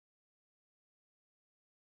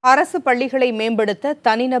அரசு பள்ளிகளை மேம்படுத்த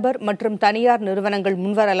தனிநபர் மற்றும் தனியார் நிறுவனங்கள்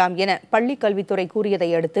முன்வரலாம் என பள்ளிக் கல்வித்துறை கூறியதை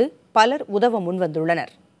அடுத்து பலர் உதவ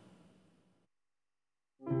முன்வந்துள்ளனர்.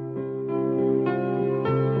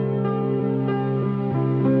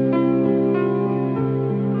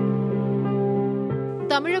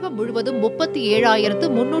 தமிழகம் முழுவதும்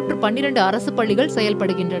 37,312 அரசு பள்ளிகள்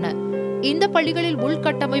செயல்படுகின்றன. இந்த பள்ளிகளில்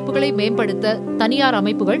உள்கட்டமைப்புகளை மேம்படுத்த தனியார்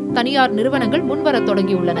அமைப்புகள், தனியார் நிறுவனங்கள் முன்வரத்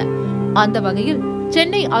தொடங்கியுள்ளன. அந்த வகையில்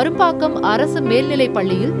சென்னை அரும்பாக்கம் அரசு மேல்நிலைப்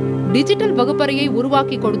பள்ளியில் டிஜிட்டல் வகுப்பறையை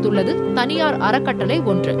உருவாக்கி கொடுத்துள்ளது தனியார் அறக்கட்டளை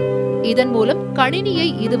ஒன்று. இதன் மூலம் கணினியை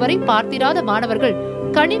இதுவரை பார்த்திராத மாணவர்கள்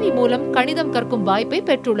கணினி மூலம் கணிதம் கற்கும் வாய்ப்பை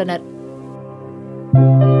பெற்றுள்ளனர்.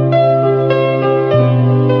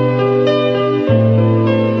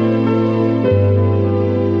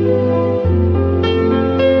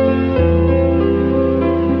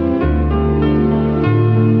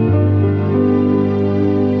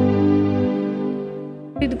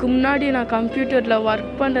 இதுக்கு முன்னாடி நான் கம்ப்யூட்டரில்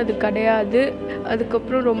ஒர்க் பண்ணுறது கிடையாது.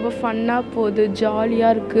 அதுக்கப்புறம் ரொம்ப ஃபன்னாக போகுது,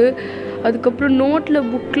 ஜாலியாக இருக்குது. அதுக்கப்புறம் நோட்டில்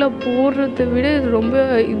புக்கில் போடுறத விட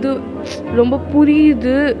இது ரொம்ப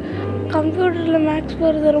புரியுது. கம்ப்யூட்டரில் மேக்ஸ்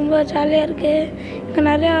போடுறது ரொம்ப ஜாலியாக இருக்குது. இங்கே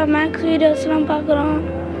நிறையா மேக்ஸ் வீடியோஸ்லாம் பார்க்குறோம்.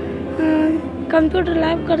 கம்ப்யூட்டர்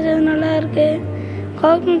லேப் கிடச்சது நல்லா இருக்குது.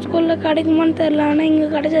 கவர்மெண்ட் ஸ்கூலில் கிடைக்குமான்னு தெரியல, ஆனால் இங்கே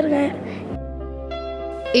கிடச்சிருக்கேன்.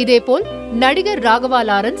 இதேபோல் நடிகர் ராகவா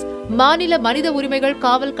லாரன்ஸ், மாநில மனித உரிமைகள்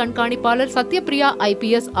காவல் கண்காணிப்பாளர் சத்யபிரியா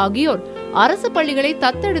IPS ஆகியோர் அரசு பள்ளிகளை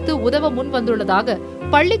தத்தெடுத்து உதவ முன் வந்துள்ளதாக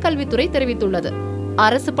பள்ளிக் கல்வித்துறை தெரிவித்துள்ளது.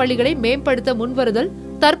 அரசு பள்ளிகளை மேம்படுத்த முன்வருதல்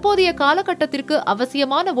தற்போதைய காலகட்டத்திற்கு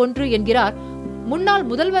அவசியமான ஒன்று என்கிறார் முன்னாள்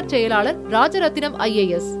முதல்வர் செயலாளர் ராஜரத்தினம்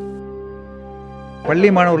IAS. பள்ளி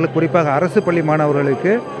மாணவர்களுக்கு, குறிப்பாக அரசு பள்ளி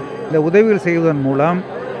மாணவர்களுக்கு இந்த உதவிகள் செய்வதன் மூலம்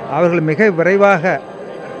அவர்கள் மிக விரைவாக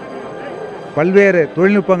பல்வேறு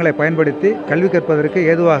தொழில்நுட்பங்களை பயன்படுத்தி கல்வி கற்பதற்கு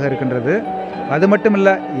ஏதுவாக இருக்கின்றது. அது மட்டுமல்ல,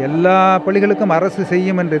 எல்லா பள்ளிகளுக்கும் அரசு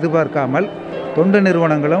செய்யும் என்று எதிர்பார்க்காமல் தொண்டு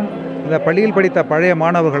நிறுவனங்களும் இந்த பள்ளியில் படித்த பழைய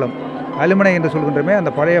மாணவர்களும், அலுமினை என்று சொல்கின்றமே,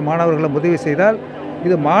 அந்த பழைய மாணவர்களும் உதவி செய்தால்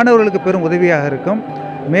இது மாணவர்களுக்கு பெரும் உதவியாக இருக்கும்.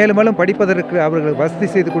 மேலும் மேலும் படிப்பதற்கு அவர்களுக்கு வசதி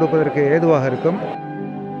செய்து கொடுப்பதற்கு ஏதுவாக இருக்கும்.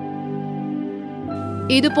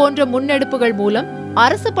 இதுபோன்ற முன்னெடுப்புகள் மூலம்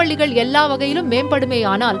அரசு பள்ளிகள் எல்லா வகையிலும்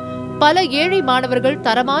மேம்படுமேயானால் பல ஏழை மாணவர்கள்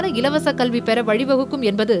தரமான இலவச கல்வி பெற வழிவகுக்கும்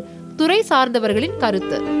என்பது துறை சார்ந்தவர்களின்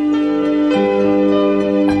கருத்து.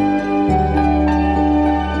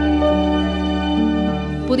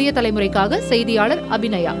 புதிய தலைமுறைக்காக செய்தியாளர்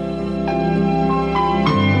அபிநயா.